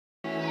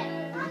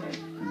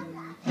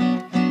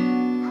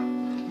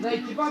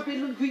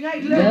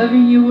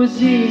Loving you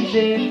was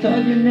easy,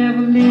 thought you'd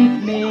never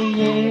leave me,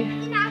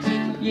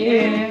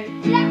 yeah.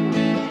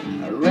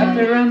 I wrapped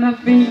around my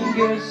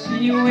fingers,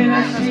 see you when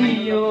I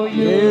see you,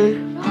 yeah.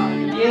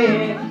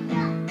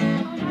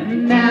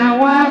 And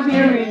now I'm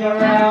hearing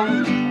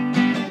around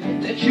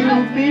that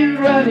you've been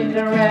running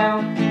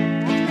around.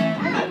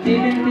 I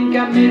didn't think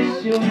I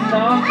missed you,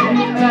 now I'm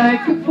feeling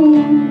like a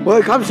fool.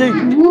 Ôi, come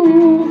sing.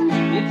 Ooh,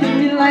 you take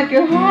me like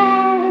a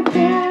heart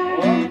attack.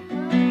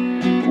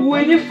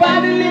 When you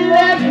finally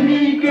left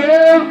me,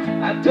 girl,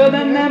 I thought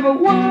I never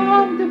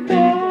wanted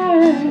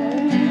back.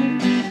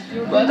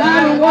 But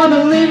I don't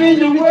wanna live in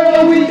the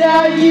world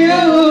without you.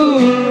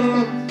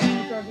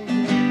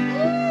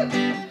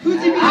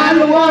 I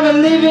don't wanna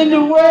live in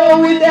the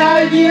world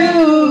without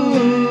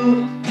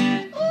you.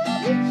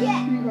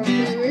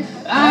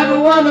 I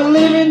don't wanna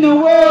live in the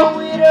world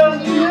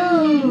without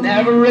you.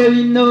 Never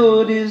really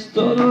noticed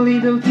all the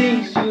little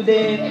things you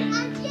did.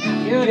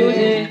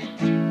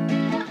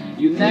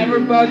 You never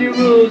bought your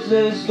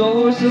roses,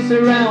 always just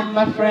around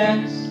my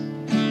friends.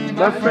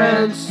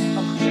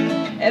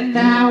 And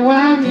now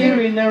I'm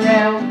hearing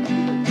around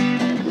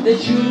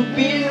that you've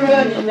been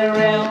running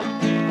around.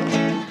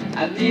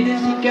 I didn't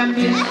think I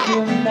missed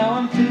you, now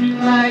I'm feeling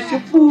like a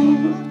fool.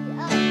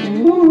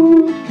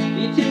 Ooh,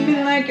 it hit me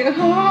like a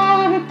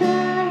heart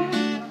attack.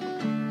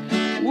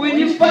 When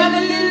you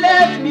finally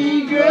left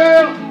me,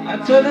 girl, I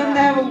thought I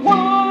never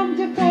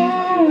wanted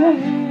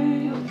back.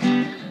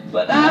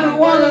 But I don't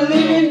wanna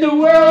live in the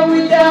world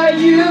without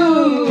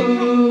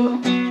you.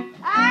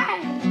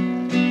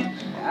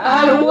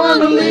 I don't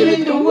wanna live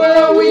in the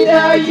world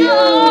without you.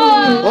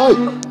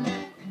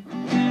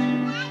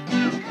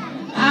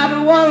 I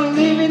don't wanna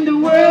live in the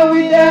world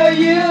without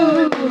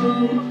you.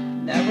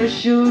 Never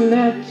should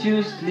let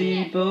you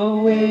slip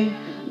away.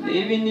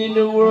 Living in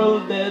the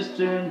world that's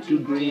turned to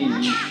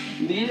green.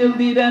 Little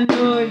did I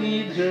know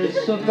it hurt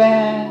so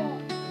bad.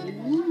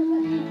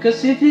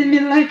 Cause it hit me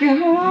like a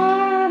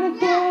heart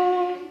attack.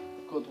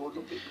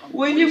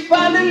 When you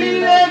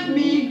finally left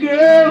me,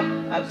 girl,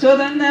 I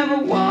thought I never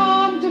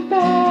wanted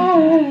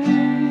back.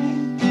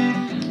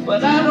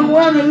 But I don't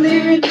wanna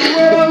live in the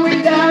world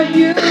without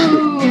you.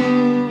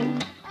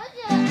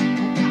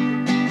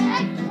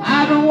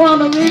 I don't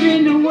wanna live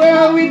in the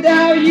world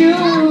without you.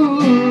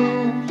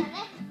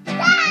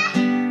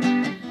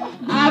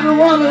 I don't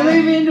wanna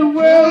live in the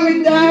world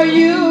without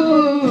you.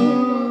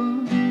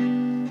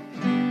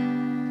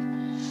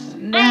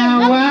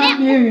 Now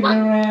I'm hearing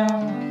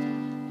around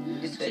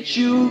that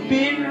you've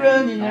been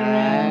running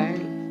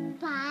around.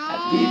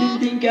 I didn't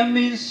think I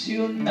missed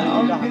you,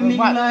 now I'm feeling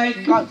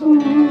like a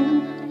fool.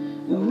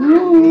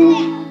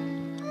 Ooh.